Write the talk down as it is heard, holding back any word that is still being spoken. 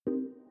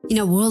In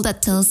a world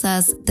that tells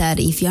us that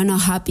if you're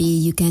not happy,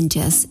 you can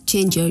just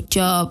change your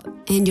job,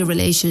 end your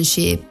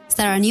relationship,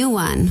 start a new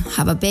one,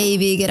 have a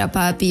baby, get a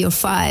puppy or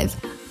five,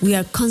 we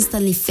are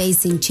constantly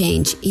facing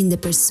change in the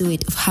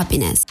pursuit of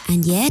happiness.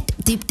 And yet,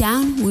 deep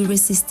down, we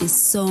resist this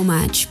so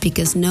much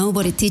because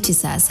nobody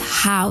teaches us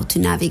how to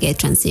navigate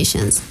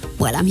transitions.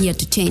 Well, I'm here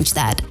to change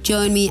that.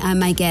 Join me and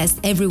my guest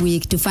every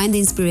week to find the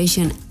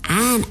inspiration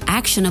and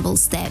actionable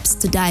steps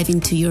to dive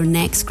into your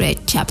next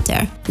great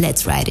chapter.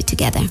 Let's write it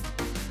together.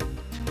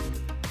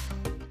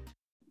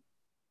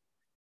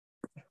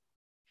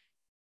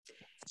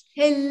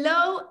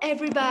 Hello,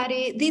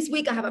 everybody. This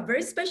week I have a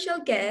very special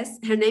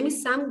guest. Her name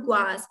is Sam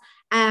Guas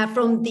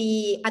from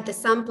At the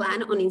Sam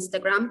Plan on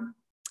Instagram.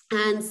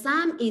 And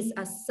Sam is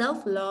a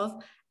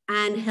self-love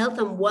and health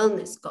and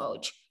wellness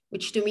coach,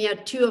 which to me are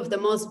two of the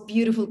most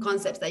beautiful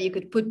concepts that you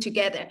could put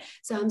together.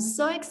 So I'm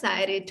so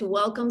excited to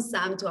welcome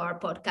Sam to our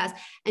podcast.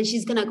 And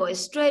she's going to go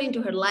straight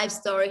into her life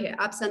story,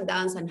 her ups and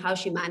downs, and how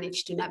she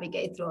managed to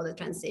navigate through all the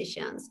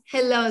transitions.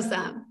 Hello,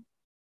 Sam.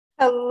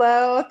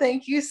 Hello,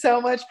 thank you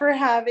so much for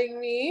having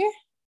me.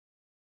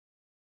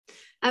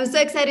 I'm so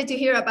excited to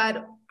hear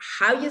about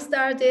how you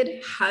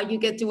started, how you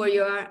get to where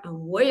you are,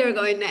 and where you're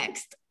going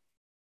next.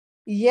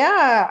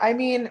 Yeah, I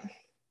mean,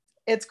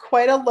 it's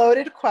quite a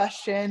loaded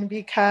question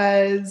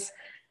because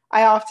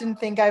I often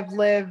think I've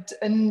lived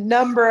a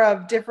number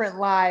of different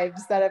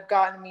lives that have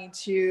gotten me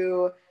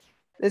to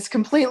this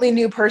completely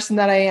new person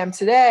that I am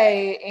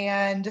today.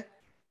 And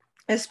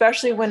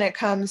especially when it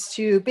comes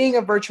to being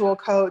a virtual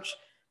coach,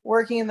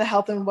 working in the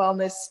health and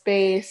wellness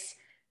space,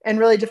 and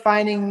really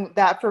defining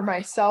that for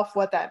myself,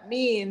 what that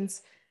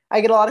means,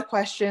 I get a lot of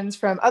questions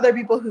from other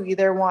people who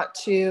either want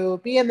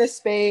to be in this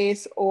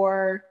space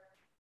or,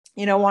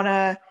 want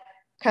to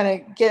kind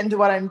of get into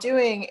what I'm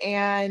doing.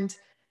 And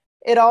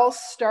it all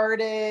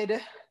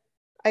started,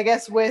 I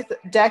guess, with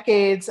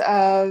decades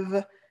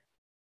of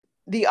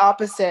the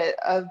opposite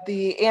of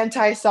the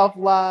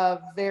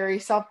anti-self-love, very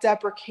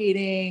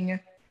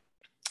self-deprecating,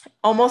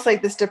 almost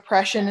like this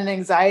depression and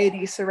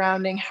anxiety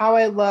surrounding how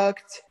I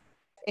looked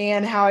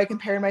and how I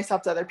compared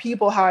myself to other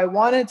people, how I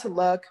wanted to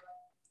look,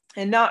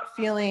 and not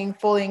feeling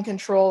fully in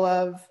control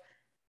of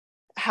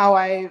how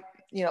I,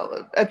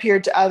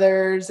 appeared to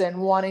others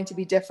and wanting to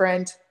be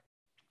different.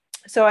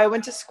 So I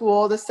went to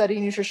school to study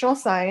nutritional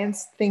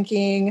science,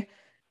 thinking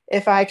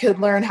if I could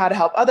learn how to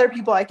help other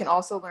people, I can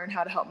also learn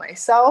how to help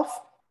myself.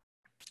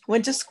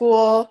 Went to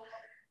school,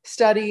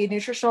 studied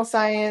nutritional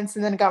science,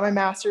 and then got my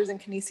master's in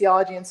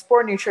kinesiology and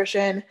sport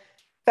nutrition,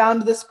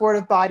 found the sport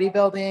of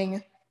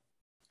bodybuilding,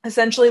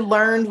 essentially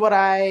learned what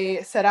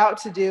I set out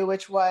to do,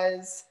 which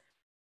was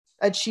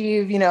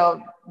achieve,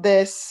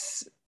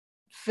 this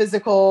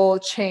physical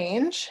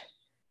change.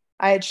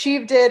 I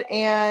achieved it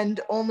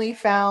and only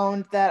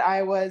found that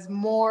I was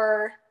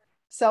more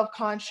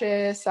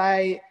self-conscious.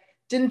 I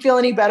didn't feel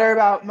any better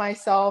about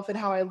myself and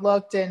how I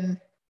looked, and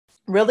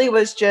really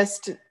was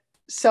just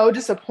so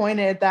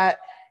disappointed that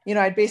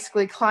I'd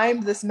basically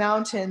climbed this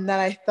mountain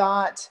that I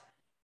thought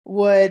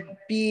would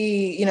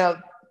be,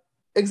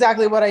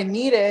 exactly what I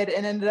needed,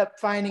 and ended up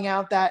finding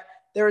out that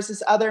there was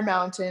this other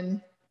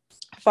mountain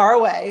far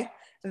away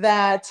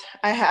that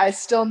I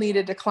still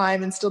needed to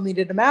climb and still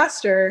needed to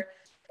master.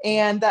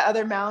 And that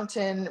other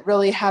mountain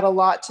really had a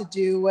lot to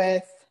do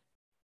with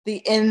the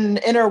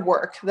inner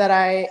work that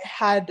I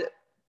had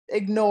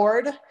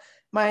ignored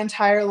my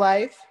entire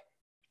life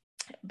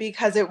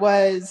because it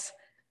was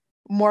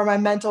more my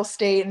mental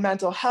state and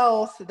mental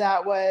health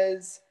that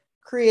was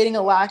creating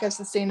a lack of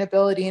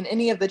sustainability in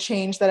any of the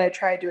change that I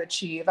tried to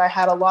achieve. I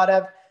had a lot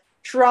of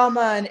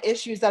trauma and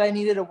issues that I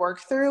needed to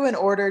work through in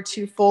order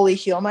to fully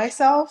heal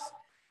myself.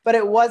 But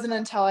it wasn't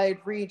until I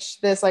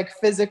reached this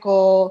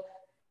physical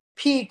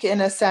peak, in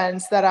a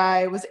sense, that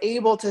I was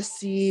able to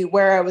see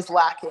where I was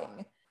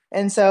lacking.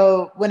 And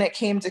so when it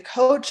came to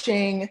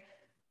coaching,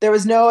 there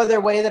was no other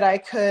way that I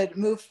could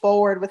move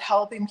forward with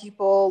helping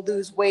people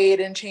lose weight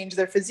and change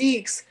their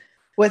physiques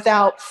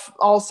without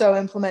also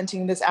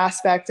implementing this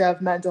aspect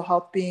of mental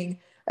health being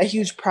a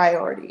huge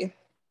priority.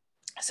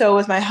 So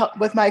with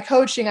my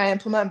coaching, I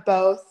implement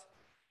both.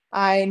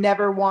 I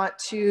never want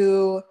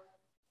to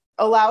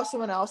allow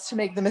someone else to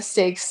make the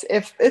mistakes,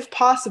 if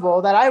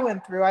possible, that I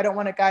went through. I don't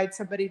want to guide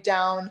somebody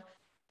down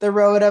the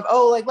road of,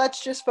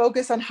 let's just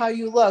focus on how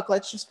you look.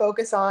 Let's just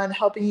focus on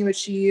helping you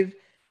achieve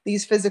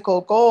these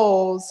physical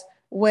goals,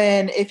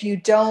 when if you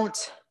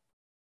don't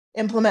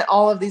implement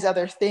all of these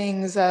other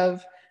things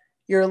of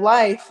your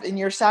life and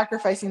you're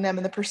sacrificing them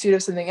in the pursuit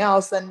of something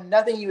else, then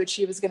nothing you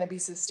achieve is going to be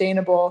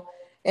sustainable.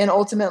 And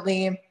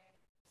ultimately,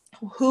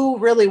 who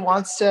really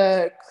wants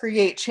to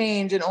create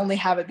change and only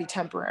have it be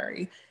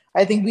temporary?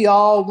 I think we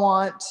all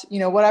want,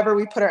 whatever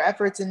we put our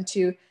efforts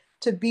into,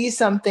 to be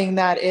something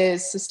that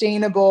is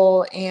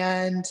sustainable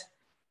and,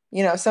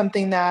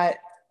 something that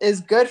is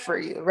good for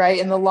you, right,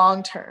 in the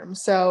long term.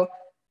 So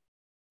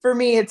for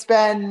me, it's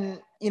been,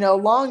 a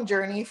long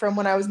journey from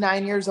when I was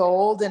 9 years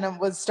old and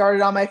was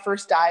started on my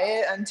first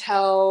diet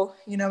until,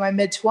 my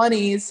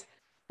mid-20s,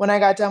 when I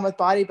got done with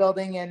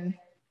bodybuilding and,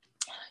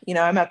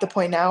 I'm at the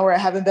point now where I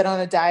haven't been on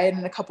a diet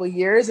in a couple of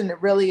years, and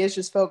it really is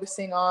just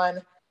focusing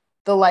on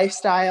the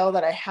lifestyle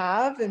that I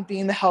have and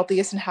being the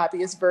healthiest and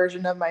happiest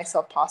version of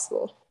myself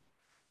possible.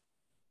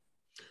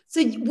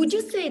 So would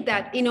you say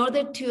that in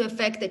order to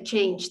affect the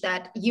change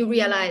that you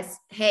realize,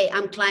 hey,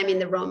 I'm climbing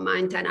the wrong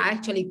mountain, I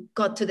actually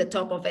got to the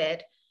top of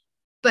it,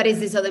 but it's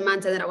this other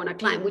mountain that I want to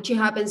climb, which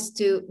happens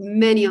to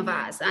many of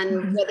us.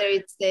 And whether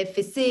it's the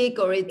physique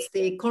or it's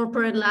the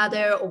corporate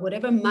ladder or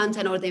whatever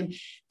mountain, or in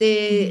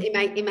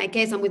my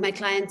case, and with my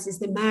clients, is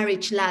the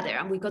marriage ladder.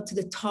 And we got to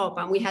the top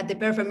and we had the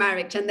perfect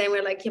marriage. And then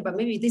we're like, yeah, but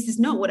maybe this is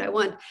not what I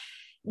want.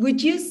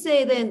 Would you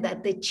say then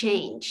that the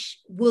change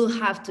will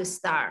have to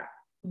start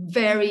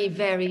very,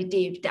 very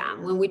deep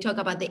down when we talk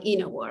about the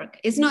inner work?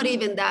 It's not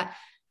even that,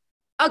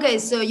 okay,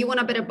 so you want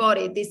a better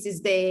body, this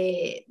is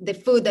the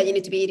food that you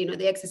need to be eating or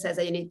the exercise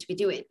that you need to be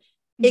doing.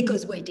 It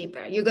goes way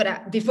deeper. You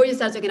gotta, before you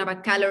start talking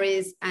about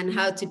calories and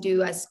how to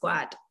do a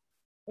squat,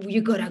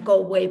 you gotta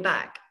go way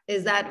back.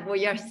 Is that what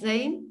you're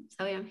saying?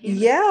 So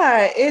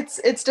yeah,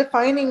 it's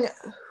defining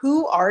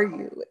who are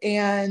you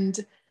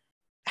and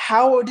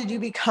how did you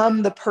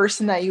become the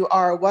person that you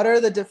are? What are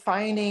the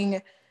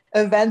defining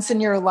events in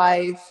your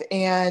life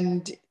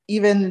and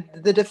even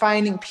the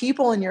defining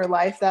people in your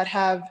life that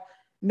have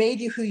made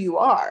you who you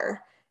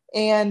are?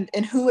 And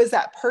who is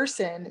that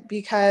person?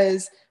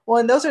 Because, well,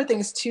 and those are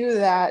things too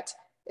that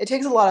it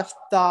takes a lot of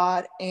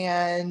thought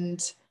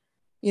and,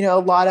 a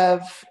lot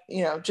of,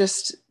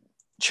 just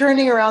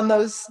churning around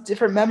those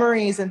different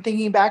memories and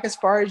thinking back as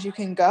far as you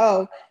can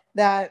go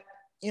that,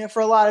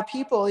 for a lot of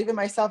people, even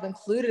myself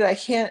included,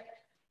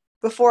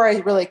 before I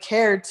really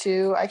cared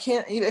to, I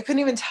couldn't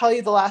even tell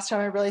you the last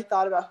time I really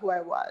thought about who I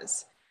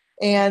was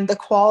and the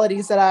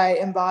qualities that I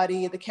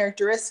embody, the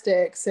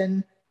characteristics,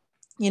 and,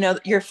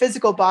 your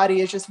physical body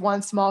is just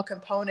one small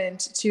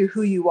component to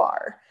who you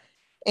are.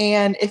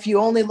 And if you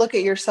only look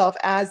at yourself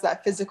as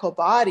that physical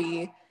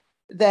body,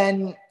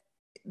 then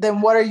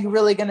what are you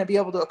really going to be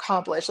able to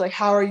accomplish? Like,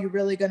 how are you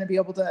really going to be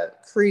able to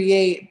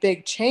create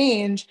big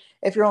change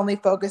if you're only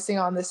focusing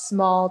on this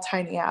small,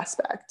 tiny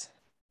aspect?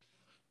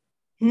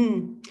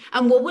 And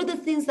what were the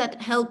things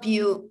that help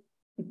you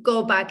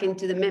go back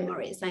into the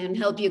memories and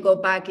help you go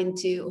back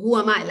into who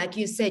am I? Like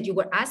you said, you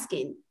were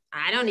asking,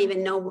 I don't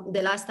even know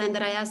the last time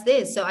that I asked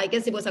this. So I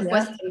guess it was a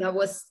question that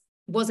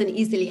wasn't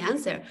easily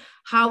answered.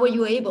 How were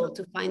you able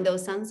to find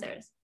those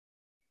answers?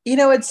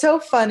 It's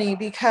so funny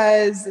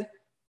because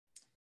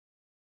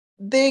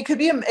it could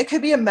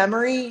be a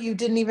memory you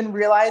didn't even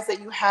realize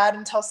that you had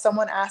until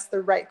someone asked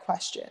the right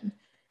question,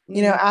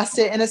 asked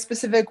it in a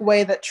specific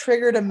way that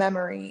triggered a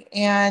memory.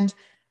 And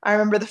I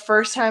remember the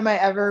first time I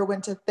ever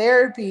went to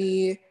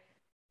therapy,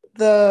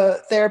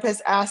 the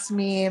therapist asked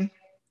me,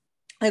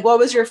 like, what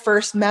was your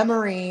first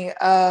memory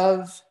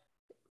of,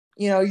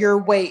 your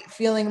weight,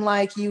 feeling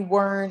like you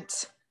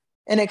weren't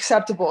an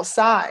acceptable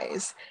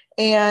size?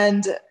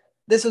 And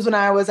this was when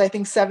I was, I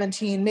think,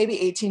 17, maybe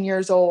 18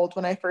 years old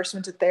when I first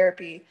went to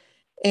therapy.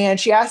 And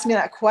she asked me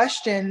that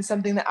question,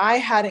 something that I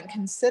hadn't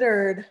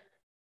considered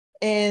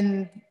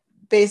in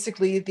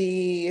basically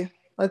the,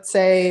 let's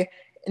say,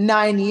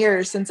 9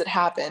 years since it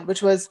happened,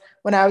 which was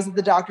when I was at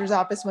the doctor's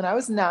office when I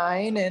was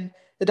 9. And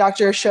the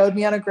doctor showed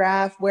me on a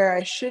graph where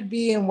I should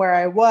be and where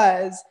I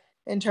was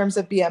in terms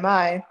of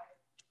BMI.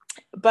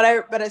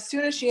 But as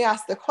soon as she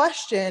asked the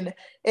question,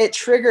 it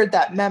triggered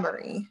that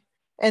memory.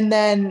 And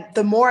then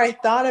the more I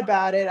thought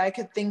about it, I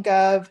could think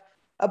of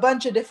a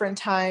bunch of different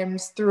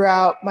times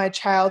throughout my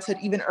childhood,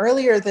 even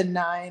earlier than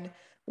 9,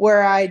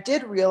 where I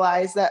did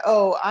realize that,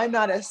 oh, I'm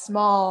not as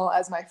small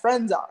as my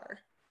friends are,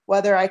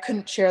 whether I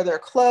couldn't share their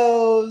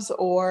clothes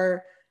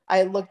or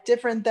I looked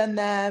different than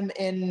them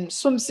in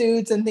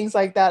swimsuits and things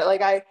like that.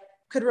 Like, I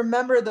could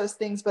remember those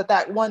things, but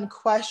that one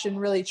question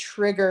really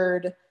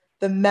triggered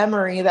the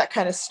memory that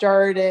kind of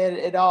started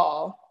it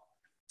all.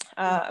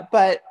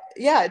 But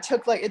yeah, it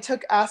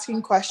took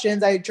asking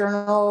questions. I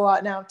journal a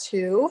lot now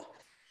too,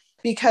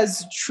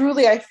 because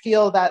truly I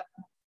feel that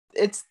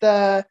it's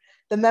the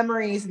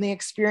memories and the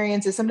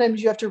experiences.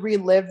 Sometimes you have to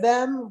relive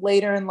them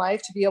later in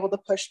life to be able to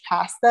push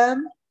past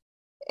them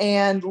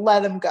and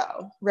let them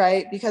go,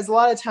 right? Because a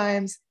lot of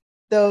times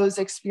those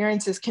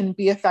experiences can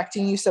be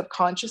affecting you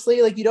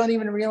subconsciously. Like, you don't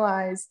even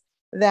realize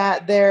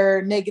that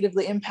they're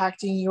negatively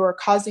impacting you or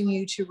causing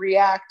you to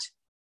react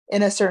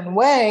in a certain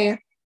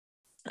way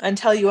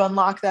until you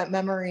unlock that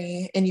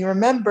memory and you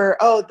remember,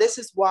 oh, this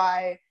is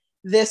why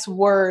this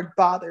word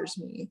bothers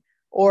me,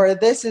 or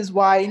this is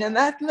why, and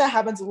that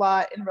happens a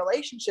lot in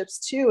relationships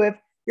too. If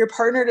your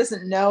partner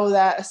doesn't know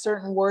that a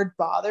certain word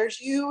bothers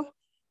you,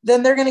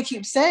 then they're going to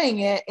keep saying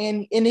it.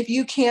 And if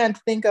you can't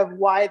think of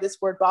why this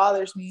word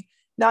bothers me,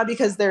 not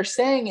because they're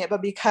saying it,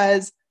 but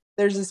because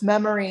there's this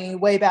memory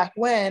way back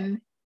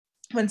when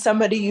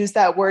somebody used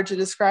that word to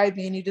describe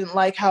me and you didn't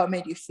like how it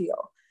made you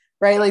feel,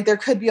 right? Like, there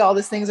could be all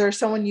these things, or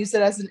someone used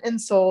it as an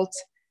insult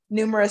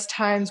numerous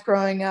times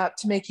growing up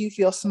to make you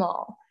feel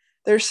small.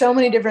 There's so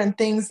many different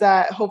things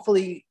that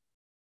hopefully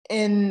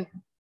in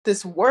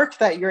this work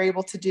that you're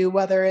able to do,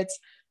 whether it's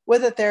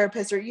with a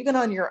therapist or even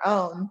on your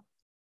own,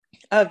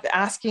 of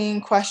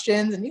asking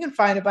questions, and you can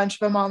find a bunch of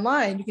them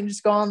online. You can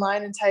just go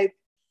online and type,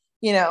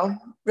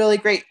 really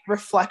great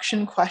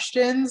reflection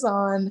questions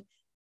on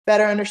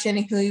better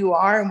understanding who you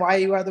are and why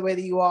you are the way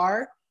that you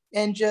are,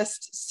 and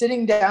just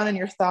sitting down in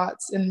your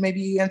thoughts, and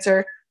maybe you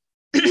answer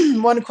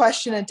one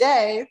question a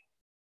day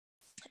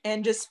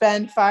and just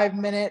spend 5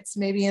 minutes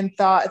maybe in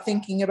thought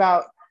thinking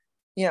about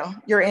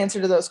your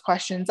answer to those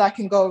questions. That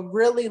can go a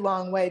really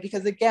long way,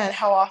 because again,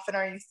 how often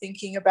are you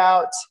thinking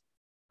about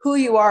who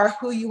you are,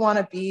 who you want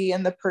to be,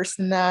 and the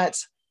person that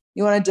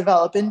you want to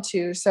develop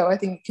into? So I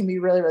think it can be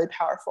really, really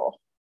powerful.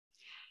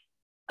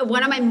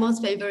 One of my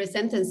most favorite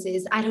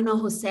sentences, I don't know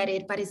who said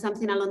it, but it's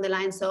something along the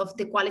lines of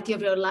the quality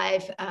of your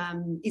life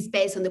is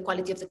based on the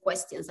quality of the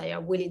questions that you're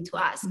willing to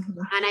ask. Mm-hmm.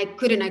 And I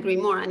couldn't agree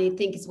more. And I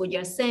think it's what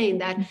you're saying,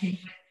 that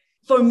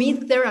for me,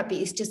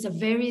 therapy is just a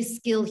very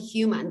skilled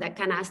human that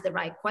can ask the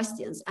right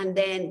questions and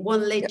then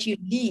won't let you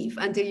leave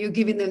until you're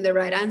giving them the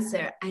right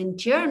answer. And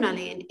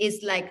journaling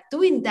is like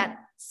doing that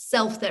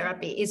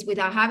self-therapy, is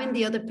without having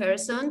the other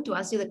person to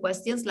ask you the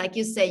questions. Like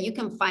you say, you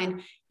can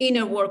find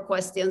inner work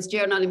questions,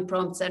 journaling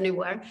prompts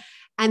anywhere.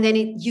 And then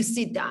you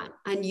sit down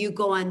and you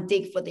go and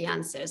dig for the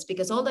answers,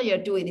 because all that you're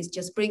doing is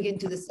just bringing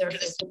to the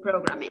surface the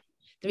programming.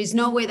 There is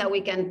no way that we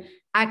can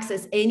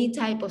access any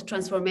type of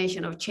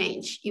transformation or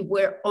change if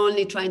we're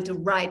only trying to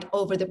write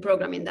over the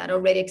programming that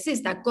already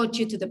exists, that got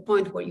you to the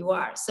point where you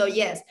are. So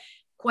yes,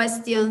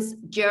 questions,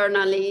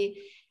 journaling.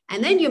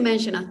 And then you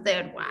mentioned a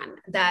third one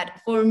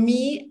that for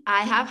me,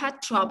 I have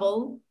had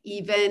trouble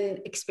even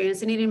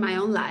experiencing it in my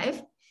own life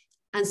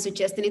and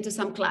suggesting it to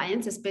some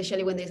clients,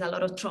 especially when there's a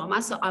lot of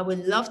trauma. So I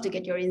would love to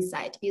get your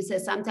insight. You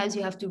said sometimes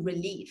you have to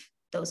relieve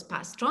those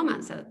past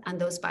traumas and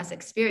those past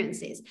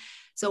experiences.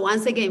 So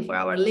once again, for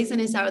our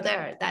listeners out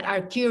there that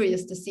are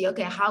curious to see,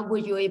 okay, how were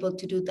you able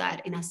to do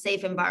that in a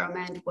safe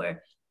environment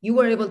where you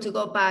were able to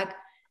go back,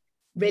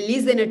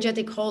 release the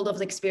energetic hold of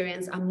the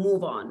experience and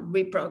move on,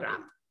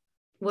 reprogram?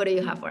 What do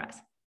you have for us?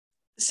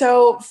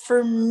 So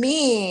for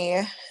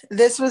me,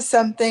 this was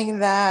something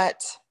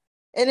that,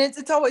 and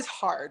it's always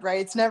hard, right?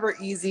 It's never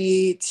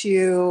easy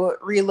to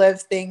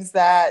relive things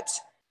that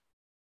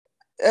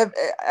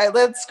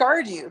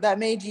scarred you, that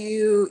made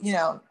you,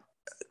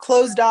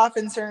 closed off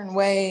in certain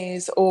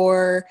ways,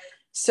 or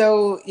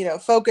so,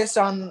 focused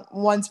on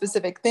one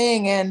specific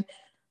thing. And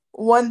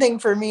one thing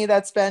for me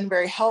that's been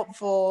very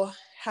helpful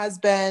has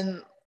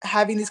been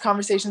having these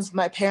conversations with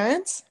my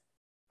parents,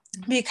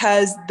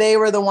 because they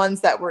were the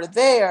ones that were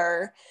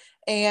there.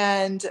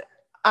 And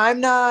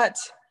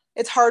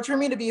it's hard for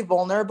me to be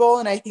vulnerable.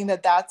 And I think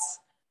that that's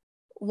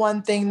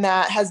one thing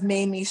that has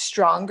made me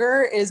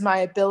stronger, is my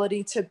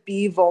ability to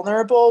be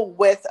vulnerable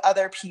with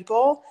other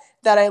people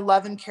that I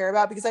love and care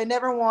about, because I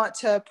never want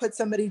to put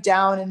somebody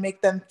down and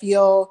make them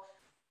feel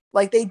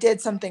like they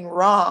did something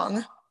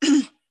wrong.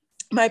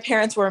 My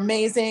parents were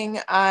amazing.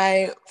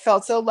 I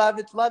felt so loved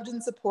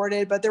and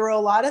supported, but there were a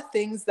lot of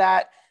things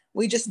that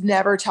we just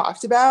never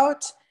talked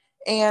about.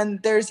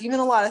 And there's even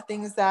a lot of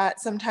things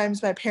that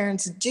sometimes my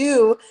parents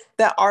do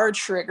that are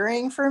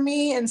triggering for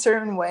me in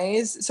certain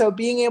ways. So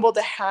being able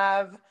to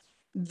have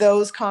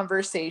those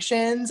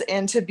conversations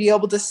and to be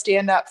able to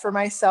stand up for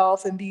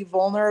myself and be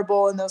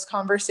vulnerable in those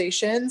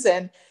conversations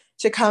and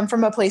to come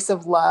from a place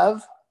of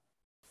love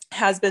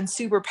has been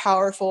super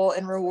powerful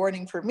and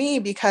rewarding for me,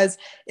 because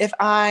if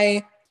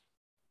I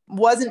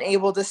wasn't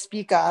able to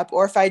speak up,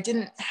 or if I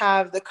didn't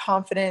have the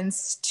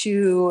confidence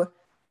to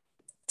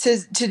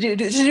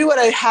do what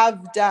I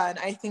have done,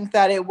 I think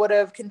that it would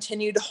have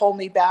continued to hold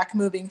me back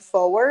moving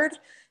forward.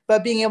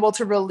 But being able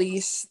to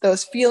release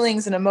those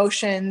feelings and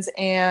emotions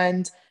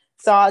and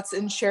thoughts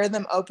and share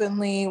them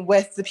openly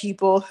with the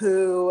people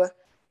who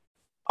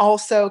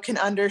also can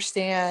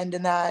understand,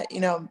 and that,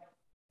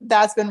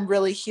 that's been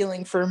really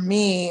healing for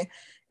me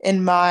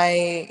in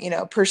my,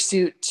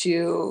 pursuit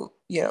to,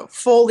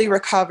 fully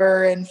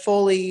recover and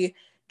fully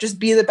just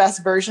be the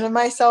best version of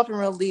myself and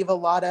relieve a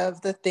lot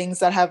of the things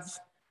that have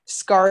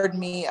scarred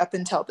me up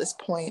until this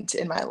point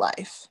in my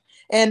life.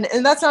 And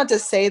that's not to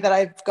say that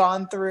I've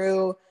gone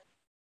through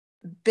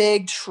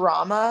big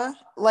trauma.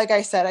 Like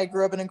I said, I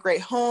grew up in a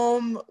great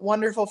home,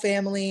 wonderful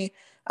family.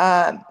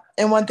 And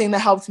one thing that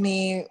helped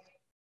me,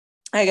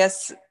 I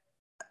guess,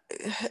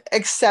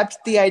 accept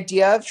the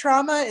idea of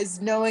trauma is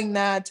knowing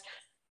that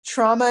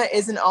trauma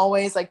isn't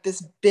always like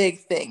this big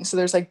thing. So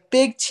there's like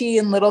big T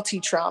and little t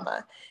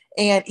trauma.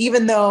 And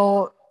even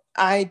though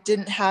I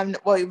didn't have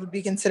what would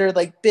be considered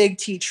like big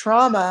T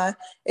trauma,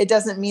 it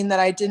doesn't mean that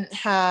I didn't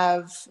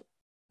have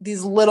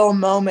these little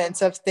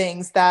moments of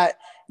things that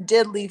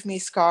did leave me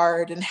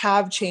scarred and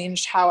have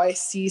changed how I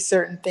see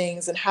certain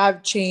things and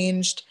have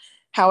changed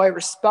how I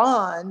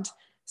respond,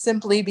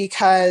 simply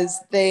because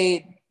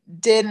they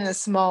did in a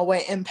small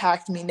way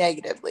impact me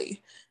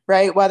negatively,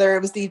 right? Whether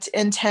it was the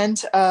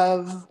intent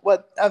of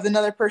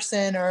another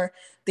person or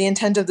the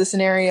intent of the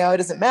scenario, it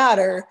doesn't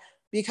matter,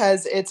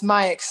 because it's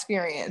my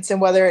experience.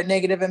 And whether it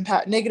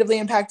negatively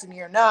impacted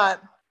me or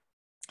not,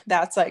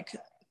 that's like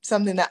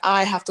something that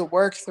I have to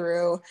work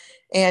through.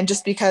 And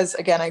just because,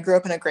 again, I grew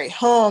up in a great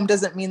home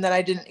doesn't mean that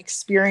I didn't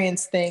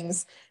experience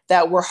things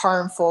that were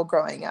harmful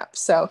growing up.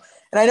 So,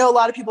 and I know a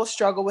lot of people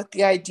struggle with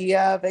the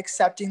idea of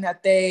accepting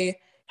that they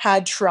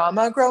had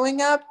trauma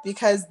growing up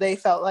because they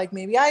felt like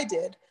maybe I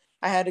did.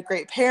 I had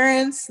great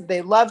parents.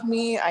 They loved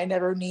me. I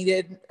never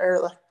needed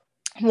or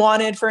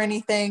wanted for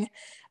anything.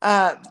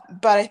 But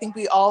I think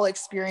we all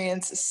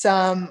experience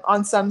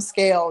on some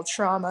scale,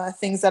 trauma,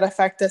 things that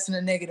affect us in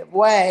a negative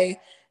way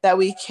that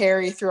we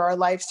carry through our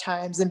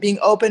lifetimes. And being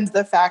open to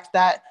the fact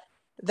that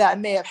that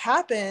may have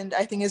happened,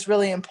 I think is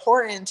really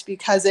important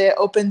because it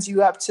opens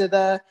you up to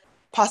the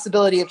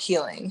possibility of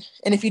healing.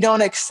 And if you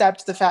don't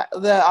accept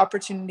the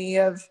opportunity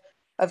of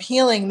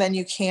healing, then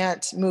you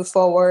can't move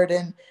forward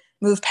and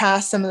move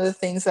past some of the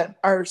things that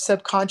are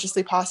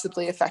subconsciously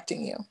possibly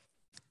affecting you.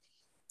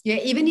 Yeah,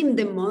 even in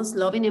the most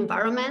loving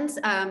environments,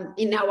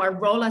 in our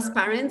role as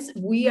parents,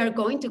 we are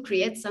going to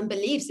create some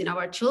beliefs in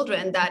our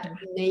children that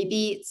may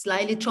be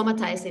slightly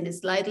traumatizing,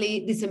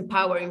 slightly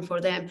disempowering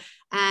for them.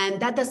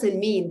 And that doesn't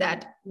mean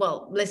that,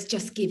 well, let's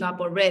just give up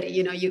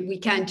already. We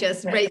can't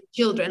just raise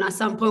children. At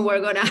some point,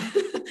 we're going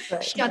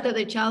to shatter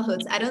their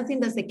childhoods. I don't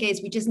think that's the case.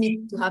 We just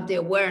need to have the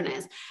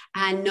awareness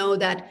and know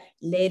that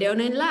later on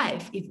in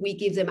life, if we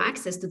give them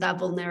access to that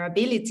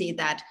vulnerability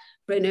that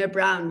Brené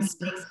Brown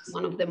speaks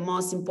one of the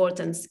most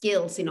important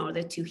skills in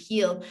order to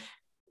heal,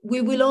 we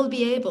will all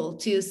be able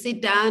to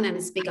sit down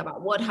and speak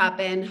about what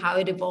happened, how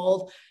it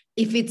evolved.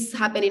 If it's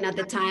happening at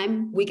the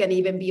time, we can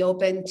even be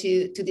open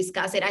to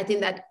discuss it. I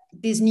think that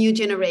this new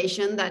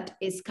generation that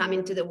is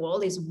coming to the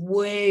world is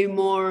way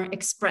more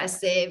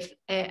expressive.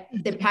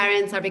 The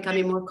parents are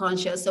becoming more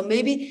conscious. So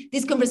maybe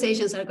these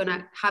conversations are going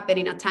to happen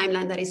in a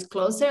timeline that is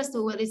closer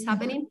to what is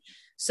happening.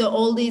 So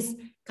all these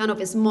kind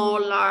of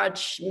small,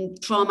 large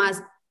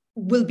traumas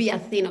will be a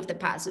thing of the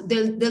past.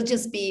 They'll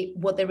just be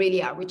what they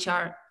really are, which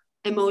are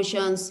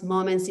emotions,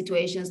 moments,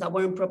 situations that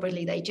weren't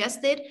properly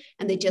digested,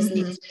 and they just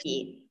need to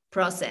be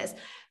processed.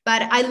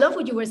 But I love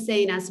what you were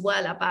saying as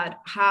well about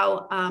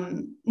how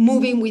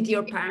moving with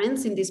your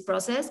parents in this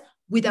process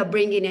without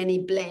bringing any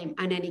blame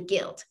and any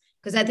guilt.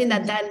 Because I think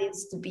that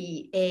needs to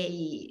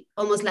be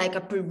almost like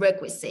a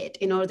prerequisite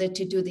in order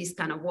to do this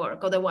kind of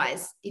work.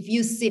 Otherwise, if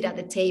you sit at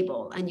the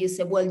table and you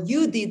say, well,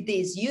 you did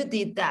this, you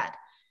did that,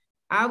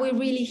 are we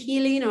really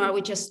healing, or are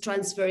we just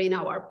transferring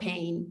our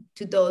pain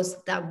to those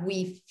that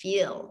we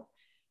feel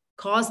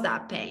cause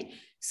that pain?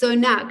 So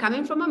now,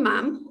 coming from a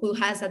mom who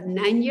has a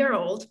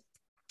 9-year-old,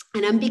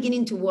 and I'm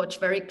beginning to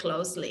watch very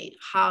closely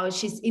how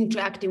she's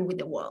interacting with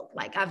the world.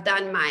 Like I've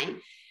done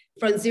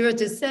from 0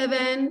 to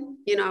 7,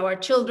 our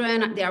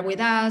children, they are with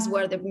us.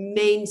 We're the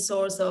main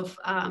source of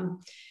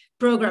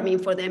programming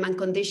for them and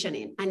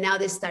conditioning. And now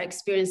they start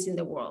experiencing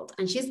the world.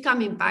 And she's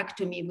coming back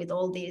to me with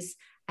all these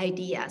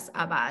ideas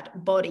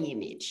about body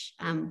image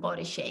and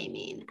body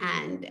shaming.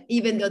 And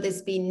even though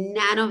there's been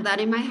none of that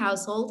in my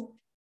household,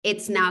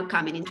 it's now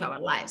coming into our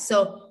lives.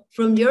 So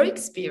from your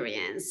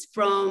experience,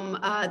 from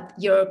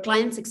your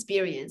client's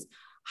experience,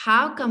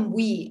 how can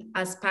we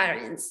as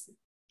parents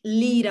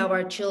lead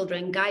our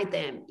children, guide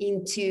them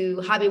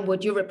into having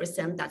what you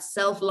represent, that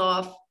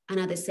self-love, and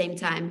at the same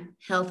time,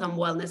 health and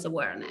wellness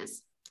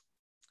awareness?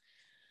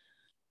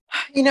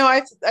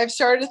 I've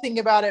started to think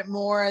about it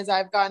more as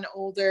I've gotten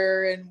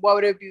older, and what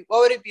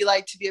would it be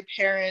like to be a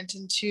parent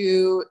and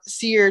to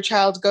see your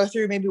child go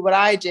through maybe what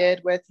I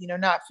did with,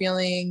 not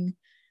feeling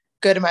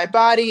good in my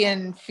body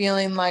and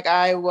feeling like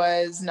I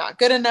was not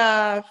good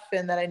enough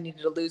and that I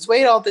needed to lose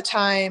weight all the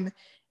time.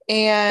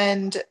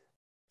 And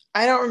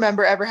I don't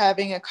remember ever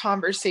having a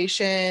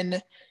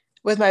conversation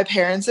with my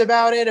parents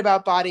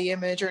about body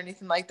image or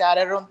anything like that.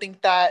 I don't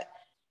think that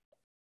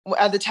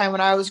at the time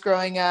when I was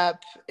growing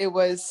up, it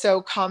was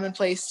so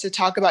commonplace to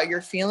talk about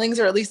your feelings,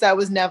 or at least that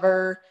was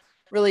never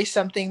really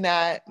something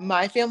that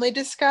my family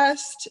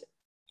discussed,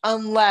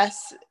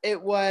 unless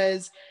it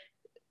was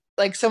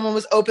like someone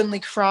was openly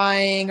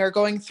crying or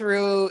going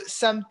through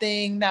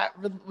something that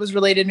was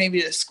related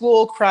maybe to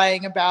school,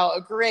 crying about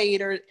a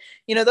grade, or,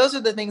 those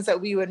are the things that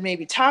we would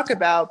maybe talk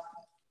about.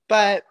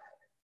 But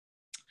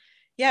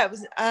yeah,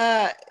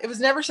 it was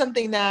never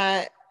something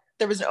that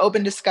there was an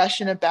open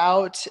discussion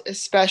about,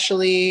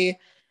 especially,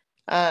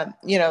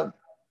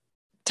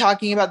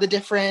 talking about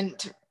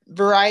the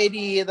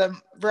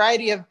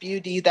variety of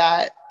beauty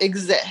that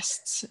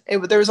exists.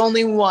 There was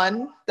only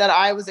one that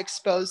I was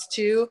exposed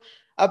to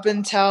up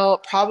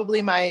until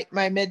probably my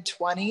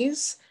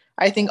mid-20s.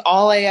 I think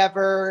all I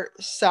ever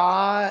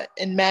saw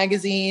in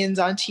magazines,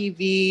 on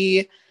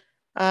TV,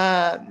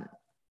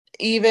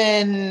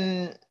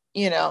 even,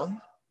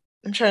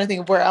 I'm trying to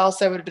think of where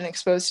else I would have been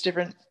exposed to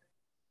different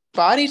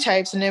body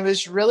types. And it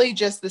was really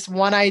just this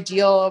one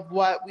ideal of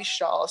what we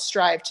should all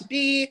strive to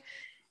be.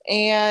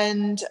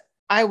 And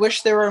I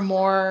wish there were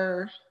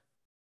more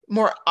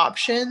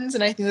options.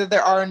 And I think that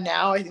there are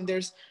now. I think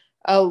there's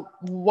a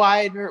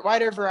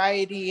wider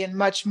variety and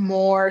much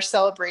more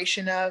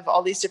celebration of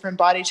all these different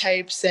body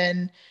types.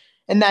 And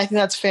I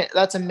think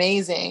that's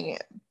amazing.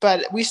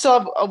 But we still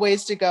have a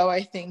ways to go,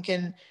 I think,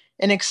 in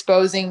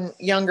exposing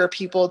younger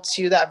people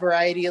to that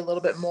variety a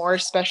little bit more,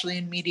 especially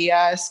in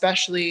media,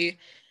 especially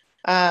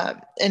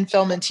in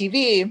film and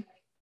TV.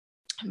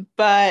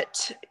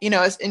 But,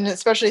 and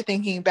especially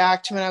thinking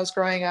back to when I was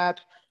growing up,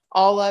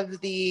 all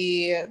of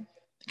the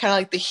kind of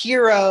like the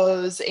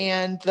heroes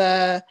and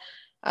the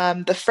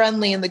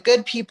friendly and the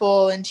good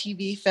people in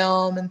TV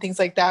film and things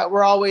like that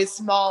were always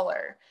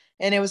smaller.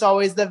 And it was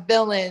always the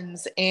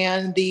villains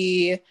and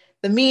the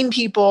mean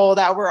people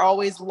that were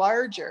always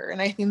larger.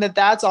 And I think that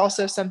that's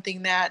also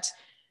something that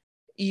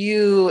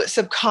you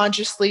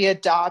subconsciously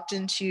adopt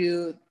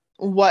into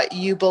what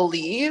you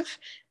believe,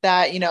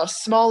 that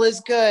small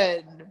is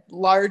good,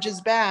 large is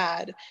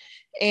bad,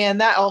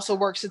 and that also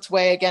works its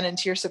way again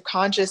into your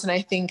subconscious. And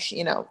I think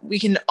we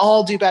can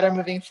all do better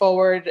moving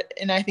forward,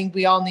 and I think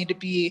we all need to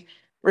be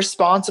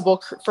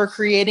responsible for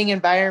creating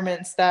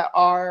environments that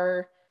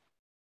are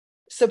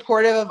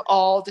supportive of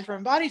all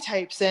different body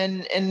types,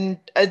 and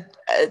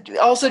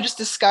also just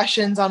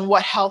discussions on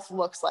what health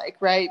looks like,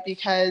 right?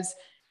 Because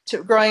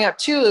growing up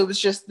too, it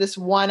was just this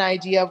one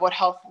idea of what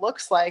health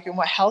looks like and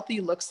what healthy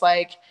looks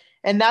like,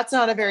 and that's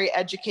not a very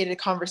educated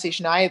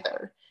conversation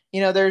either.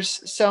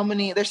 There's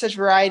such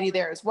variety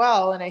there as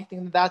well, and I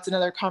think that's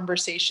another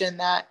conversation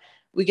that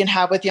we can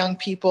have with young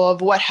people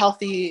of what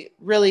healthy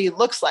really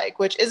looks like,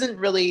 which isn't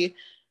really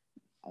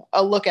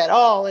a look at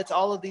all. It's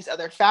all of these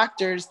other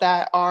factors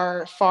that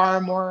are far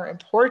more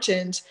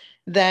important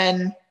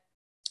than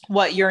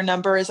what your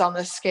number is on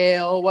the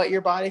scale, what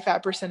your body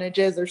fat percentage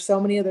is. There's so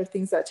many other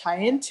things that tie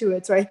into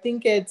it. So I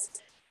think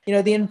it's,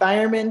 the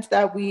environment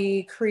that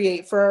we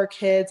create for our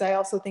kids. I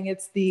also think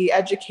it's the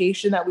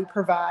education that we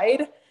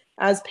provide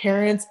as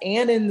parents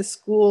and in the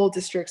school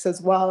districts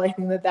as well. I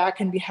think that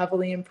can be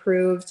heavily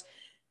improved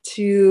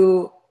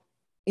to,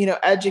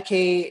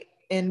 educate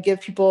and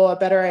give people a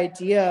better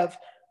idea of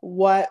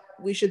what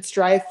we should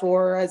strive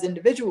for as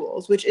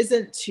individuals, which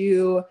isn't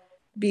to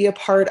be a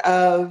part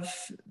of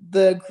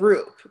the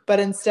group, but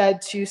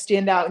instead to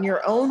stand out in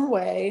your own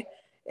way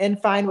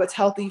and find what's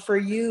healthy for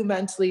you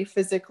mentally,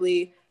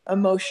 physically,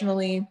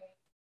 emotionally,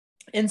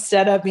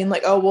 instead of being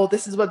like, oh, well,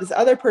 this is what this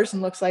other person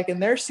looks like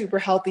and they're super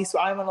healthy, so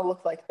I want to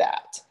look like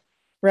that,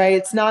 right?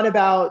 It's not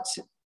about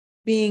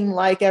being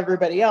like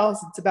everybody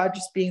else. It's about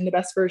just being the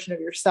best version of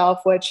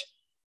yourself, which,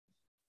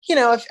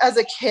 if, as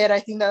a kid, I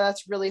think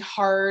that's really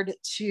hard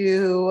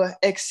to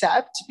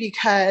accept,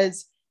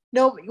 because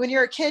when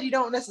you're a kid, you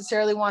don't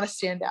necessarily want to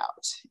stand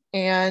out.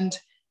 And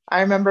I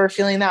remember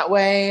feeling that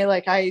way.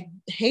 Like, I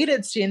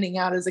hated standing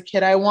out as a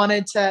kid. I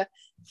wanted to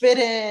fit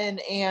in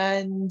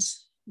and,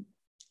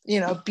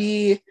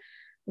 be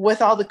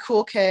with all the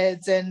cool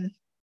kids. And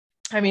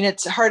I mean,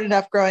 it's hard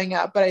enough growing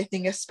up, but I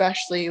think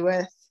especially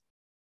with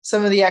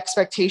some of the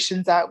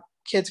expectations that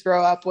kids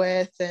grow up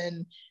with,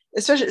 and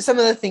especially some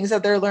of the things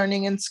that they're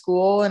learning in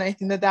school. And I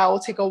think that will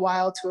take a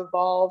while to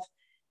evolve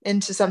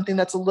into something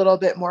that's a little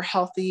bit more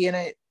healthy. And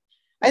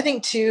I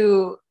think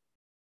too,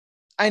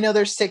 I know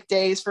there's sick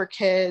days for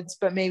kids,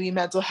 but maybe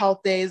mental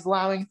health days,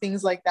 allowing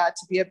things like that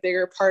to be a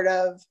bigger part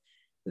of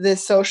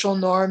this social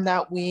norm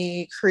that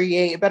we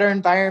create, a better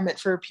environment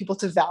for people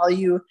to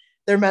value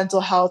their mental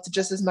health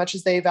just as much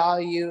as they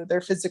value their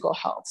physical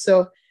health.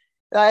 So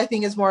that, I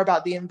think, is more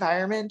about the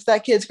environment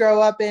that kids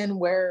grow up in,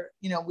 where,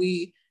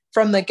 we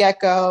from the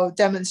get-go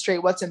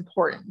demonstrate what's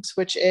important,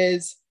 which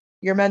is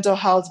your mental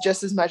health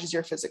just as much as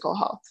your physical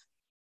health.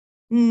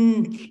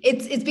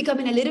 It's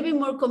becoming a little bit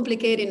more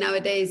complicated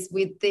nowadays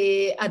with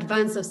the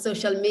advance of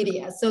social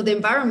media. So the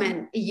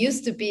environment, it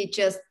used to be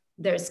just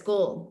their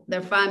school,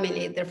 their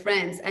family, their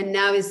friends, and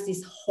now it's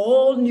this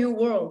whole new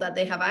world that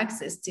they have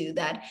access to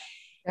that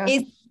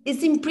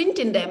it's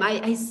imprinting them.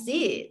 I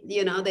see,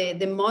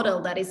 the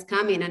model that is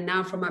coming, and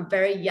now from a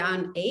very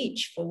young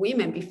age for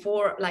women.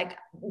 Before, like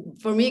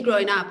for me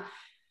growing up,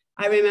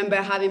 I remember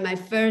having my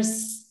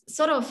first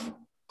sort of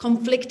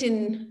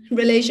conflicting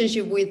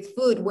relationship with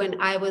food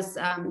when I was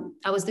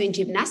doing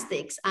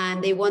gymnastics,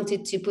 and they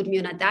wanted to put me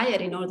on a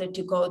diet in order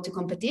to go to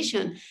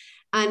competition.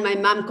 And my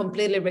mom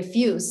completely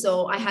refused.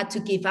 So I had to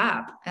give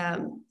up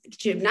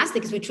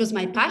gymnastics, which was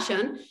my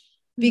passion,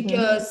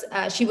 because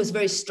she was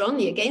very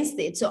strongly against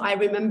it. So I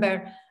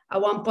remember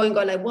at one point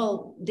going like,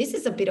 well, this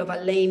is a bit of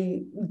a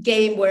lame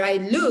game where I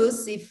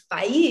lose if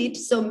I eat.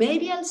 So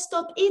maybe I'll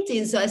stop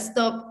eating. So I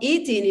stopped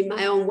eating in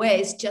my own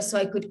ways just so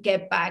I could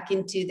get back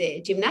into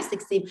the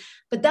gymnastics team.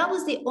 But that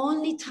was the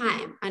only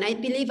time. And I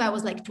believe I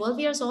was like 12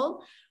 years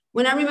old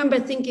when I remember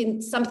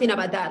thinking something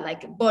about that,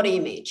 like body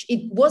image.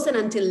 It wasn't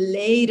until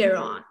later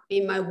on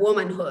in my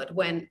womanhood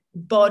when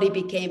body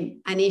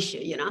became an issue,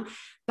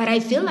 But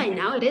I feel like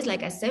nowadays,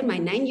 like I said, my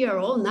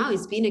 9-year-old now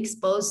is being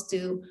exposed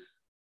to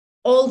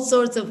all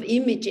sorts of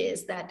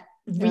images that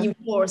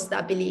reinforce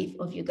that belief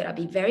of you gotta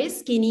be very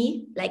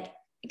skinny, like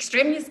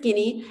extremely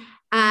skinny,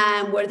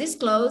 and wear this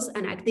clothes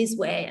and act this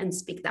way and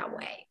speak that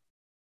way.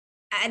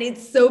 And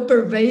it's so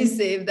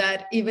pervasive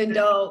that even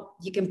though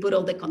you can put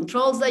all the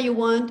controls that you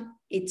want,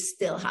 it's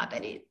still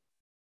happening.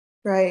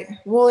 Right.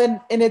 Well,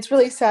 and it's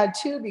really sad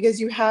too,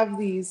 because you have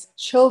these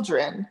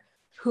children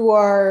who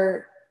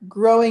are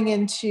growing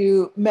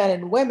into men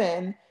and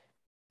women,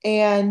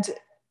 and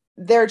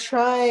they're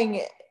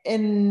trying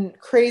in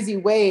crazy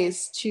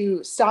ways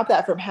to stop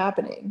that from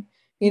happening.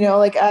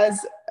 Like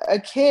as a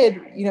kid,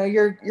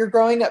 you're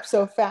growing up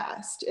so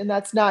fast, and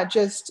that's not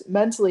just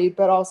mentally,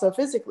 but also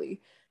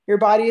physically. Your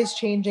body is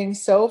changing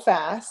so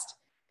fast,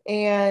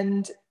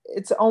 and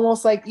it's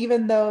almost like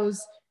even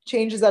those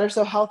changes that are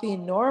so healthy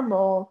and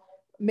normal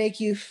make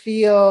you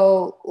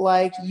feel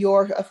like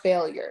you're a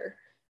failure.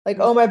 Like,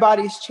 oh, my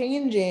body's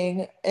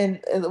changing, and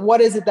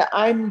what is it that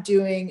I'm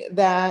doing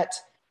that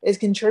is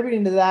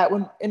contributing to that,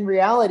 when in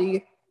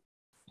reality,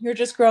 you're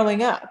just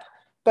growing up.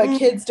 But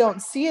kids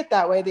don't see it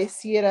that way. They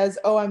see it as,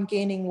 oh, I'm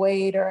gaining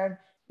weight, or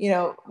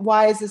I'm,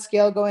 why is the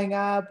scale going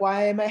up?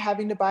 Why am I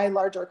having to buy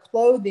larger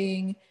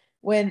clothing?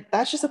 When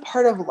that's just a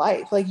part of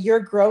life. Like, you're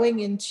growing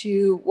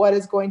into what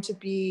is going to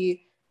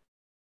be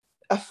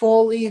a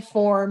fully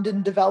formed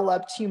and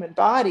developed human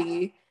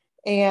body.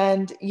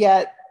 And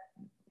yet,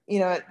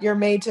 you're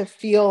made to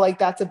feel like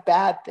that's a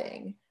bad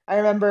thing. I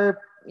remember,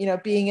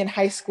 being in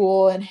high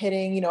school and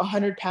hitting,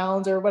 100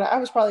 pounds, or what, I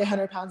was probably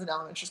 100 pounds in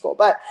elementary school,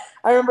 but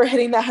I remember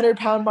hitting that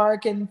 100-pound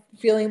mark and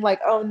feeling like,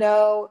 oh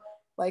no,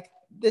 like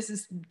this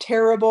is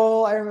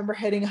terrible. I remember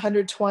hitting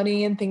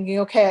 120 and thinking,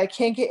 okay, I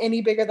can't get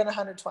any bigger than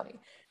 120.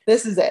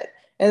 This is it.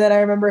 And then I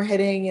remember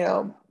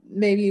hitting,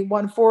 maybe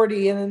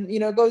 140, and then,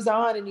 it goes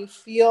on, and you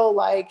feel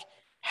like,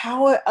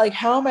 how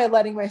am I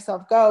letting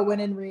myself go? When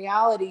in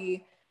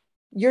reality,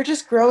 you're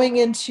just growing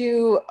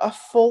into a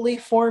fully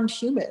formed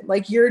human.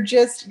 Like, you're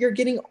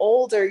getting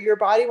older. Your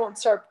body won't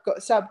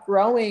stop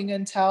growing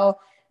until,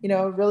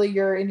 really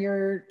you're in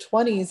your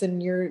 20s,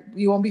 and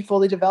you won't be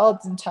fully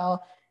developed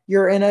until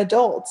you're an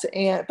adult.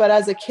 But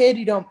as a kid,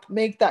 you don't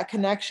make that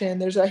connection.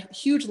 There's a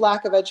huge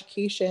lack of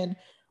education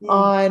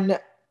on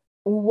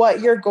what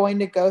you're going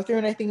to go through.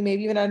 And I think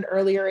maybe even at an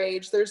earlier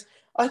age, there's,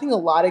 I think, a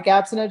lot of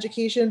gaps in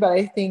education, but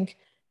I think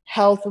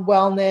health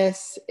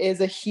wellness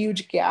is a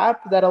huge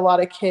gap that a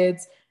lot of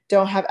kids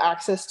don't have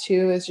access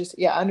to. Is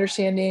just,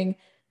 understanding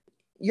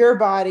your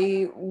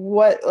body,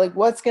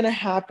 what's going to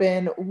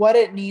happen, what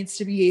it needs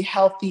to be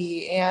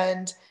healthy.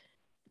 And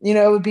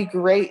it would be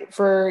great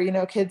for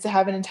kids to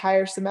have an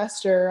entire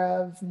semester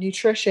of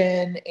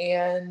nutrition.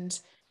 And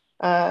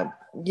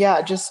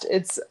just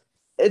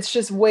it's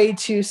just way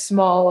too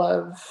small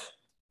of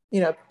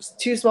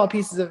too small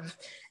pieces of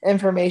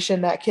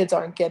information that kids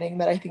aren't getting,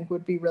 that I think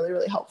would be really,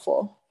 really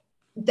helpful.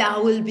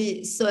 That will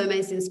be so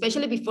amazing,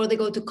 especially before they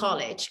go to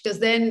college, because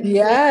then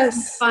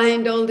yes, we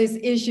find all these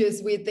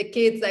issues with the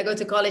kids that go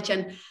to college.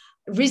 And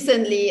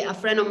recently, a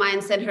friend of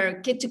mine sent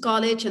her kid to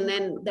college, and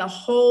then the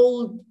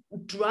whole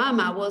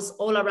drama was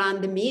all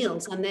around the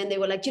meals. And then they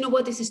were like, you know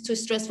what, this is too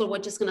stressful. We're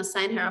just going to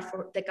sign her up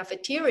for the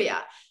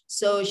cafeteria,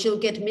 so she'll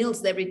get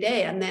meals every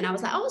day. And then I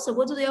was like, oh, so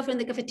what do they offer in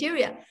the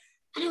cafeteria?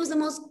 And it was the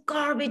most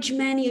garbage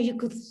menu you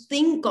could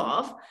think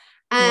of.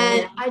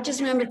 And I just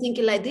remember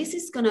thinking, like, this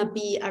is going to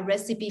be a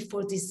recipe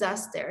for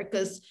disaster,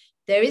 because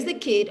there is the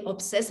kid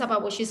obsessed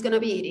about what she's going to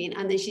be eating,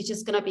 and then she's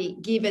just going to be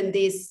given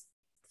this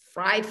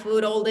fried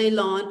food all day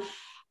long.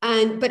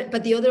 And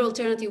but the other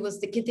alternative was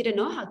the kid didn't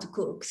know how to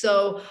cook.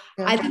 So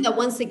I think that,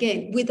 once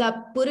again,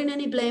 without putting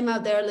any blame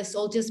out there, let's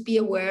all just be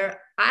aware.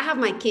 I have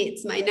my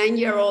kids, my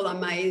 9-year-old and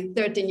my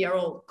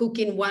 13-year-old,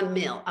 cooking one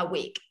meal a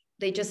week.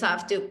 They just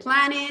have to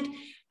plan it,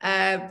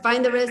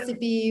 find the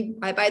recipe,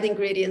 I buy the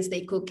ingredients,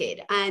 they cook it.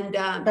 And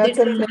that's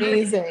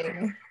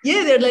amazing.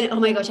 Yeah, they're like, oh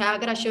my gosh, I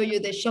gotta show you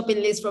the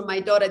shopping list from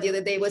my daughter the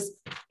other day. Was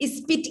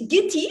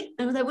spaghetti?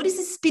 I was like, what is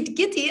this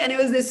spaghetti? And it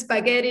was the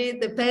spaghetti,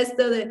 the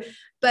pesto.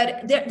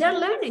 But they're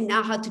learning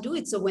now how to do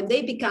it. So when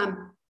they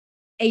become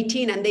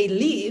 18 and they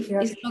leave,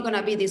 it's not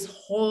gonna be this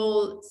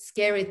whole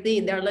scary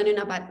thing. They're learning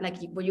about, like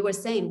what you were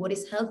saying, what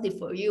is healthy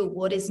for you,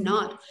 what is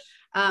not.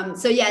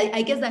 So yeah,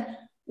 I guess that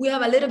we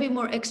have a little bit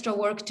more extra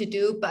work to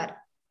do, but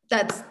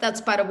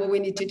that's part of what we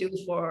need to do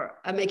for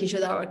making sure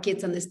that our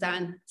kids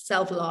understand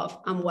self-love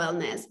and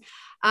wellness.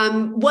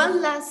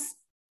 One last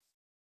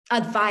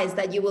advice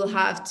that you will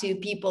have to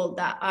people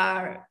that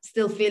are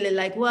still feeling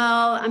like,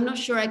 well, I'm not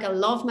sure I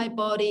can love my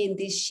body in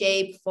this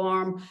shape,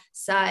 form,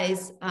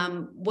 size.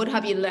 What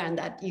have you learned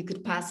that you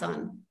could pass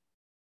on?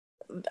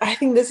 I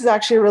think this is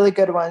actually a really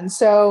good one.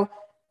 So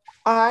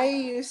I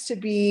used to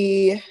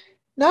be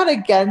not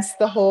against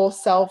the whole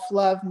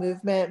self-love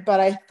movement, but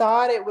I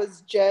thought it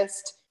was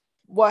just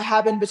what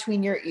happened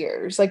between your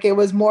ears. Like, it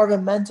was more of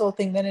a mental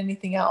thing than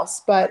anything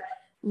else. But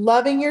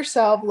loving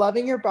yourself,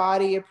 loving your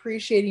body,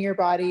 appreciating your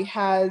body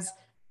has,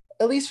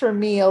 at least for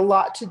me, a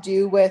lot to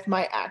do with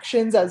my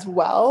actions as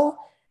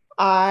well.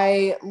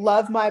 I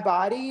love my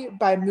body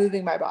by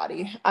moving my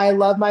body. I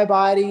love my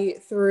body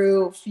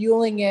through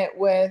fueling it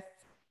with,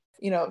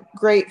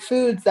 great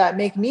foods that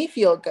make me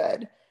feel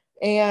good.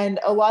 And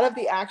a lot of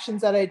the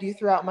actions that I do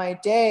throughout my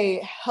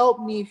day help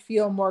me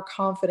feel more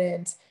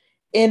confident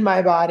in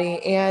my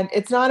body. And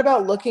it's not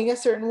about looking a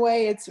certain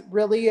way. It's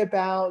really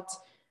about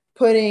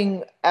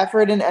putting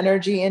effort and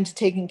energy into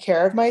taking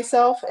care of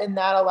myself. And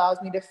that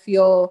allows me to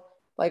feel,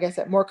 like I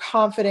said, more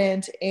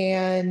confident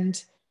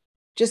and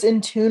just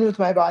in tune with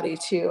my body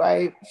too.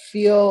 I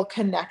feel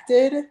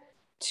connected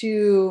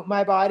to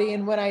my body.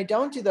 And when I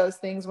don't do those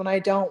things, when I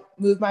don't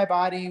move my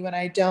body, when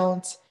I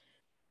don't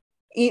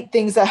eat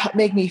things that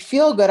make me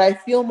feel good, I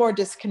feel more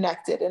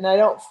disconnected and I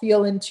don't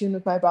feel in tune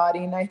with my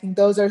body. And I think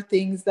those are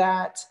things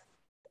that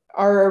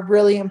are a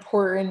really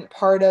important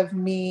part of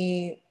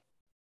me,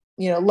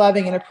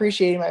 loving and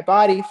appreciating my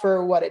body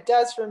for what it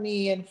does for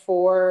me and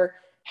for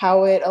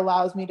how it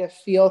allows me to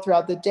feel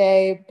throughout the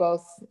day,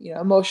 both,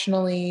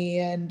 emotionally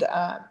and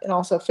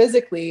also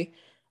physically.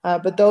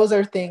 But those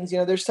are things,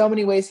 there's so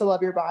many ways to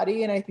love your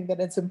body. And I think that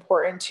it's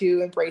important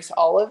to embrace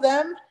all of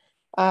them.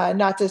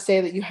 Not to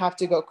say that you have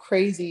to go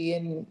crazy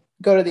and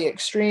go to the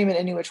extreme in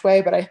any which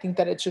way, but I think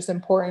that it's just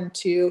important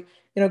to,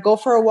 go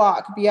for a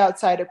walk, be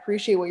outside,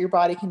 appreciate what your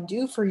body can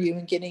do for you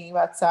and getting you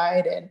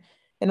outside and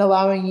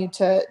allowing you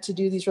to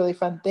do these really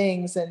fun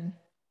things. And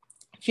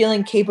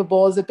feeling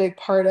capable is a big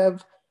part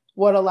of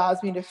what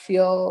allows me to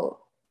feel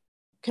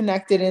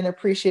connected and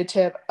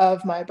appreciative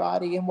of my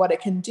body and what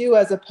it can do,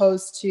 as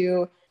opposed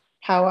to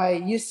how I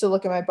used to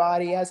look at my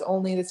body as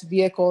only this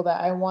vehicle that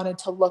I wanted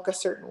to look a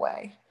certain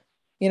way.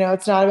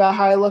 It's not about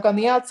how I look on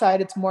the outside.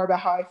 It's more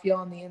about how I feel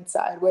on the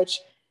inside, which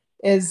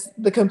is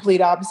the complete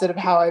opposite of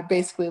how I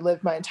basically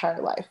lived my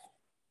entire life.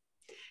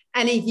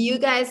 And if you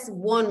guys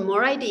want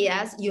more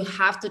ideas, you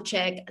have to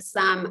check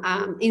some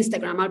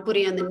Instagram. I'll put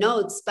it in the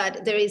notes,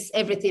 but there is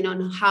everything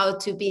on how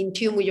to be in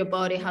tune with your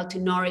body, how to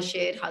nourish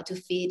it, how to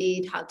feed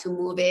it, how to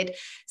move it.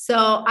 So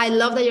I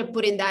love that you're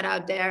putting that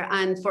out there.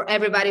 And for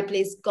everybody,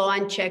 please go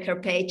and check her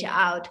page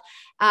out.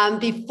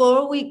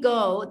 Before we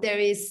go, there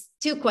is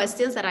 2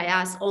 questions that I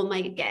ask all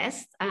my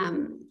guests.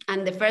 And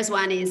the first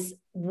one is,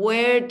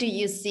 where do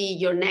you see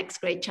your next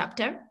great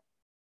chapter?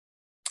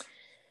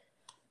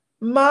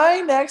 My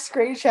next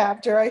great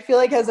chapter, I feel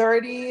like, has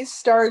already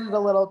started a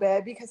little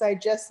bit because I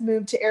just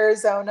moved to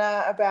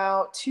Arizona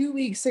about 2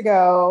 weeks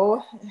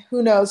ago.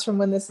 Who knows from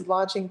when this is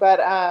launching, but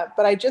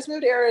I just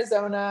moved to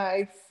Arizona.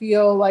 I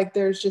feel like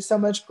there's just so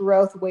much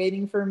growth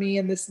waiting for me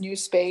in this new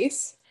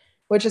space,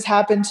 which has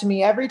happened to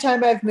me every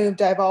time I've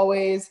moved. I've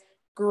always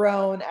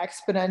grown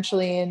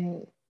exponentially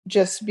and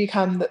just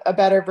become a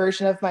better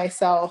version of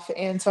myself.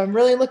 And so I'm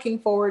really looking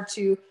forward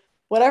to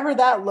whatever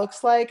that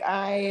looks like.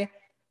 I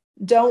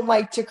don't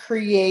like to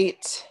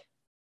create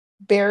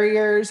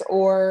barriers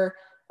or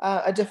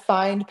a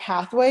defined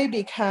pathway,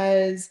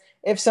 because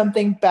if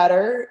something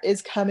better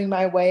is coming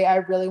my way, I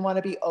really want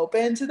to be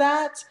open to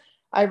that.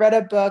 I read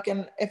a book,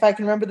 and if I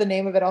can remember the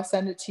name of it, I'll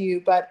send it to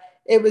you, but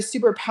it was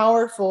super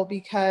powerful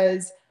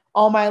because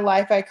all my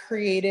life I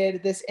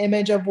created this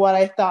image of what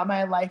I thought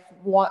my life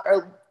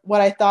or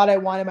what I thought I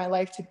wanted my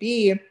life to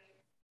be.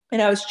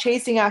 And I was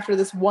chasing after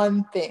this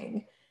one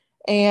thing.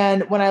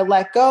 And when I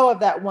let go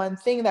of that one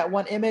thing, that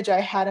one image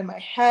I had in my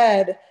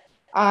head,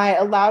 I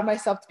allowed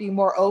myself to be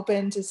more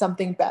open to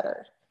something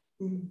better.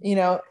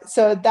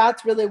 So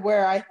that's really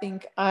where I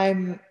think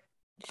I'm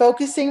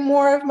focusing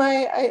more of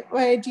my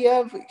idea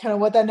of kind of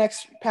what that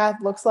next path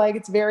looks like.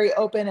 It's very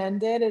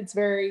open-ended. It's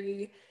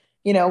very,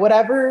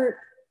 whatever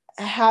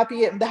the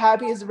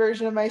happiest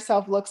version of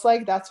myself looks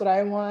like, that's what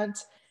I want.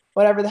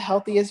 Whatever the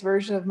healthiest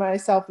version of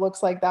myself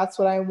looks like, that's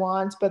what I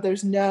want. But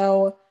there's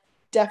no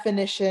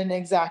definition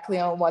exactly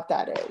on what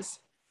that is.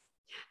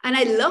 And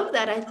I love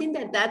that. I think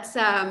that that's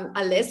a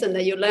lesson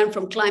that you learn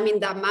from climbing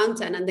that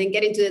mountain and then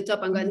getting to the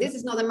top and going, this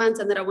is not the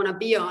mountain that I want to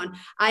be on.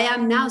 I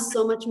am now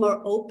so much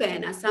more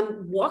open as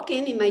I'm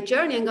walking in my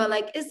journey and go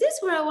like, is this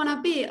where I want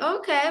to be?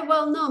 Okay,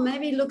 well, no,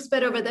 maybe it looks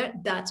better over there.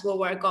 That's where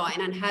we're going.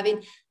 And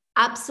having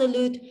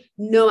absolute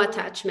no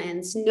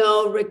attachments,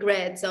 no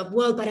regrets of,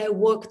 well, but I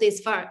walked this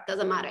far.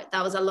 Doesn't matter.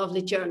 That was a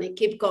lovely journey.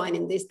 Keep going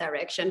in this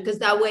direction, because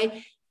that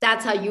way,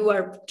 that's how you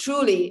are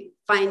truly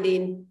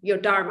finding your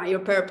dharma, your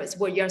purpose,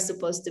 where you're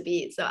supposed to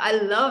be. So I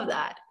love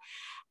that.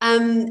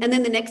 And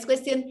then the next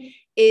question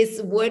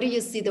is, where do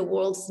you see the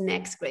world's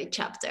next great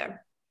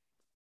chapter?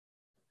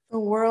 The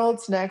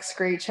world's next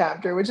great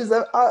chapter, which is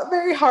a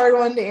very hard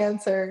one to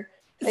answer.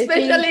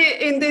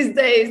 Especially in these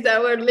days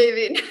that we're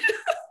living.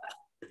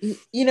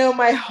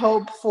 My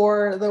hope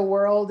for the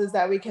world is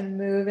that we can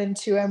move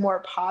into a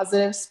more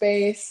positive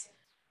space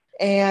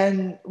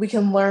and we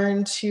can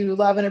learn to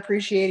love and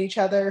appreciate each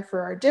other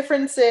for our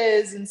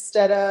differences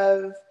instead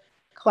of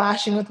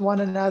clashing with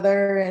one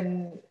another.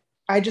 And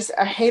I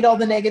hate all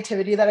the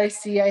negativity that I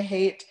see. I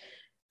hate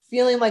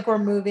feeling like we're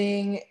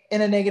moving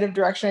in a negative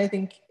direction, I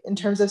think, in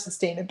terms of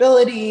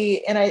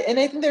sustainability. And I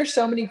think there's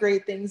so many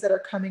great things that are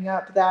coming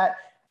up that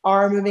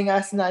are moving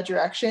us in that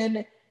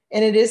direction.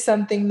 And it is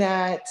something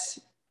that,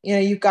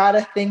 you got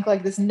to think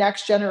like this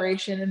next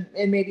generation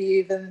and maybe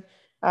even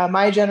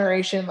my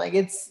generation, like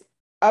it's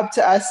up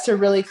to us to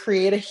really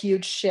create a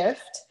huge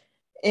shift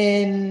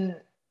in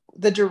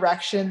the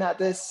direction that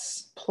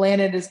this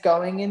planet is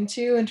going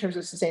into in terms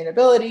of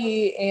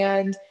sustainability.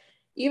 And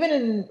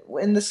even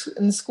in the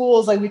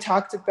schools, like we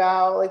talked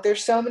about, like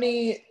there's so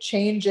many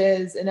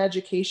changes in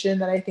education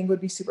that I think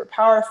would be super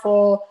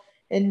powerful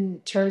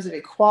in terms of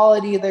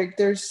equality.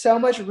 There's so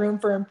much room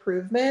for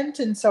improvement.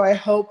 And so I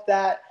hope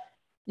that,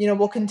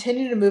 we'll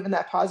continue to move in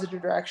that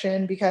positive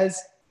direction,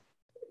 because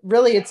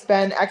really it's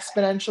been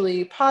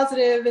exponentially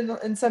positive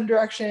in some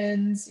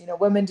directions.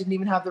 Women didn't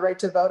even have the right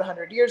to vote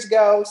 100 years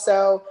ago.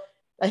 So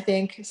I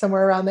think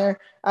somewhere around there.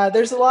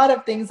 There's a lot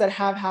of things that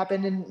have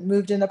happened and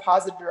moved in a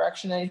positive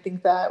direction. And I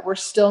think that we're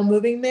still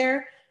moving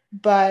there,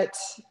 but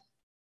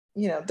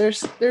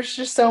there's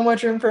just so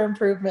much room for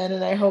improvement.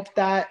 And I hope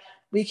that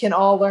we can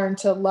all learn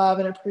to love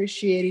and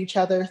appreciate each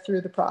other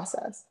through the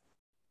process.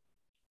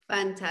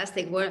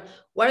 Fantastic. We're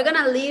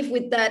gonna live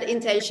with that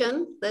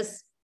intention.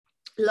 Let's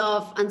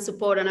love and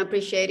support and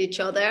appreciate each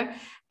other.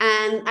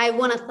 And I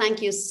want to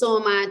thank you so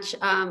much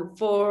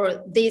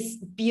for this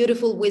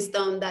beautiful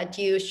wisdom that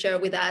you share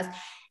with us.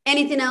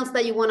 Anything else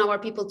that you want our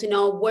people to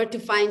know, where to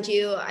find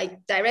you? I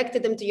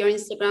directed them to your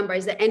Instagram, but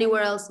is there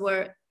anywhere else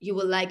where you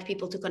would like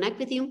people to connect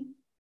with you?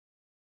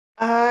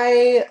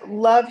 I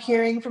love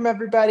hearing from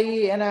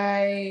everybody, and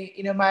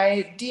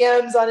my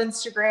DMs on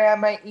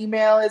Instagram, my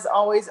email is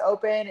always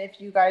open.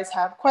 If you guys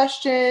have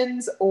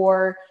questions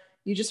or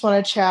you just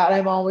want to chat,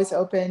 I'm always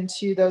open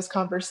to those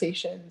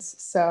conversations.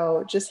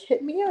 So just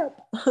hit me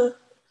up.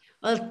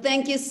 Well,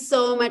 thank you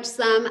so much,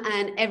 Sam,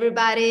 and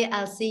everybody.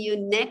 I'll see you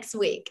next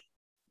week.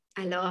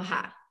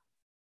 Aloha.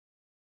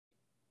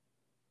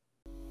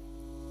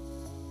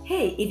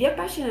 Hey, if you're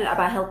passionate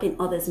about helping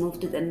others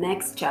move to the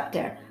next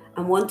chapter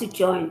and want to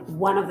join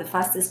one of the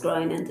fastest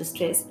growing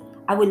industries,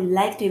 I would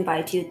like to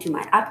invite you to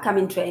my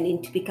upcoming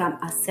training to become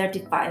a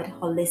certified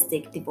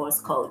holistic divorce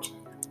coach.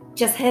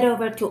 Just head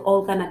over to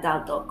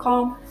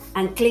olganadal.com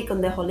and click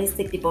on the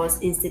Holistic Divorce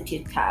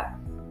Institute tab.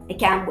 I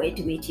can't wait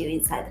to meet you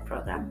inside the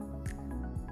program.